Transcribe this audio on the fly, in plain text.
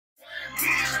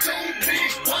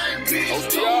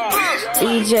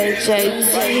DJ JT.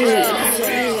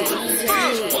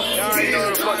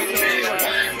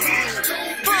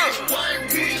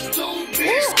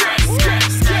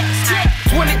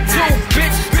 22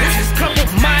 bitches, couple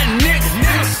my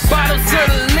niggas, bottles to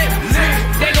the lip,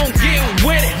 they gon' get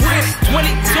with it.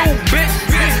 22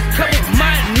 bitches, couple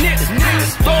my niggas,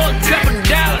 throw a couple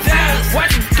dollars,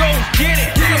 watch you go get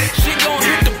it. She gon'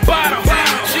 hit the bottom,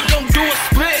 she gon' do a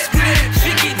split,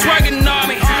 she keep twerking on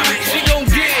me, she gon'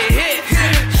 get hit.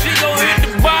 She gon' hit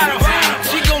the bottom,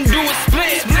 she gon' do a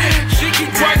split, she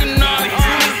keep twerking on me,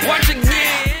 watch her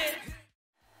get hit.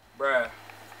 Bruh,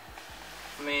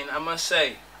 I mean, I must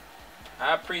say,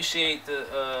 I appreciate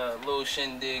the little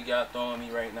shindig y'all throwing me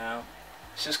right now.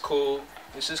 It's just cool.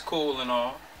 This is cool and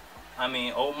all. I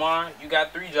mean, Omar, you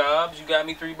got 3 jobs. You got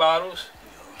me 3 bottles.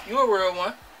 You a real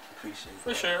one. Appreciate it.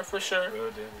 For sure, for sure.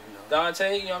 Real deal, you know.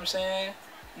 Dante, you know what I'm saying?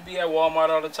 You be at Walmart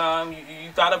all the time.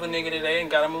 You thought of a nigga today and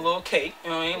got him a little cake. You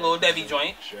know what I mean? Little Debbie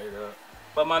joint. Straight up.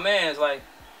 But my man's like,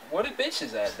 where the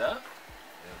bitches at, dog? You know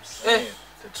what I'm saying?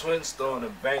 The twins throwing a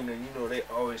banger, you know they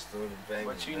always throwing a banger.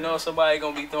 But you know somebody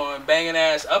gonna be throwing banging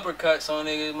ass uppercuts on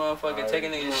niggas, motherfucking taking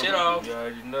niggas shit off. You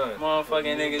already know it.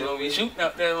 Motherfucking niggas gonna be shooting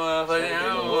up that motherfucker. I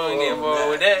don't wanna get involved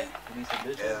with that.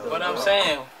 But I'm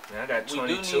saying, man, I got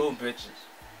 22 bitches.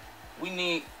 We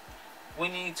need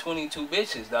 22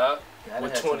 bitches, dog.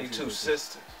 With 22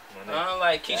 sisters. I don't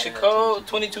like Keisha Cole,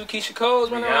 22 Keisha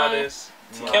Coles, man.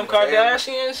 Kim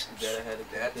Kardashians.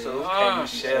 That too. K.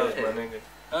 Michelle's, my nigga.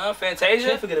 Fantasia.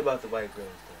 Can't forget about the white girls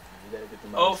though. You gotta get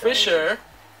them. Oh, for sure,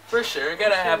 for sure.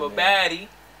 Gotta have a baddie.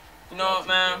 You know what,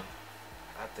 man?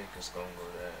 I think it's gonna go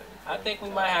there. I think we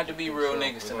might have to be real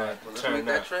niggas tonight. Let's make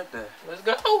that trip then. Let's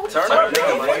go. Turn up.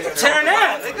 Turn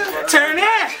up. Turn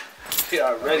up.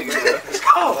 Yeah, ready. Let's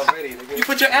go. You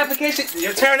put your application,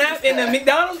 your turn app in the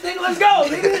McDonald's, nigga. Let's go,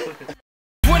 nigga.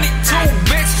 22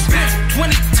 bitches,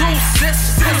 22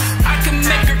 sisters. I can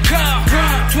make her come.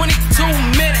 22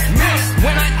 minutes.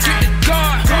 When I get the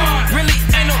gun, really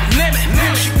ain't no limit.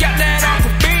 She got that on for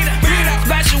beater.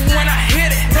 Splash it when I hit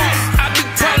it. I be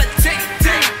politic.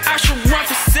 I should run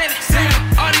for Senate.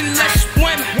 All these luscious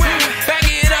women, back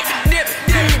it up and dip it.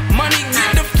 Money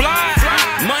get the fly,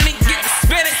 money get the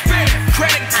spinning.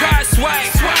 Credit card swipe,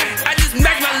 I just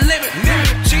make my limit.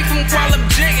 Chief from Kuala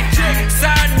jigging,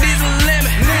 side diesel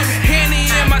limit. Henny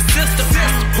in my system,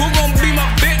 who gon' be my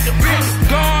victim?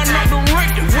 Gone off the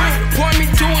Richter, point me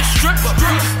to a stripper.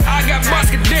 I got bus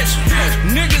condition,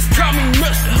 niggas call me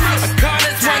mister. I call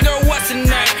this one girl, what's her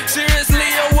name? Seriously,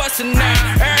 or what's her name?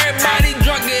 Everybody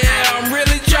drunk in here, I'm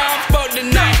really trying to fuck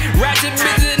tonight. Ratchet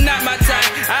bitches not my type,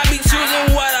 I be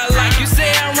choosing what I like. You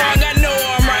say I'm wrong, I know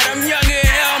I'm right. I'm young in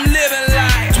here, I'm living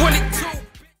life. 22.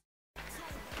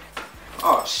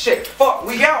 Oh shit, fuck,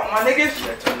 we out, my niggas.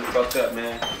 Yeah, turn the fuck up,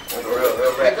 man. For real,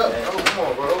 they'll wrap up, man. Come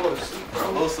on, bro. I wanna sleep,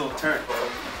 bro. Also turned, bro.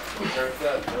 Turned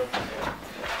up, bro.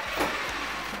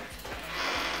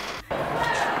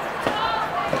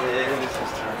 Yeah, this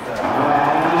is turned up.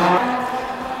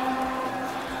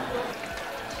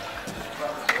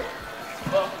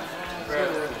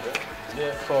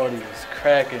 That party was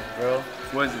cracking, bro.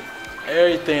 Was it?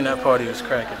 Everything that party was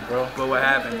cracking, bro. But what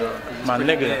happened though? My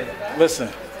nigga, listen.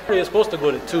 We were supposed to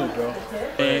go to 2, bro.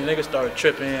 And niggas started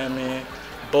tripping, you know what I mean?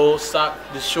 Bull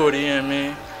socked the shorty, you know what I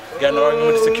mean? Got an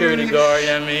argument with the security guard, you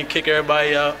know what I mean? Kick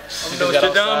everybody out. Niggas got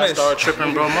outside, started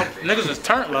tripping, bro. Niggas is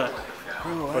turned, like.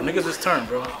 Bro, niggas is turned,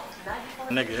 bro.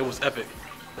 Nigga, it was epic.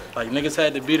 Like, niggas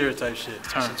had to beat her type shit.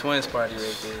 Turned. It's a twins party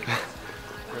right there.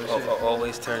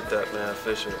 Always turned up, man.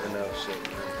 Official and that shit,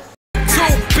 man. 2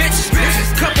 bitches,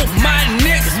 couple my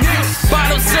niggas,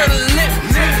 bottles to the lip,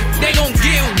 they gon'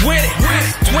 get with it.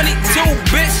 22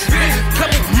 bitches, couple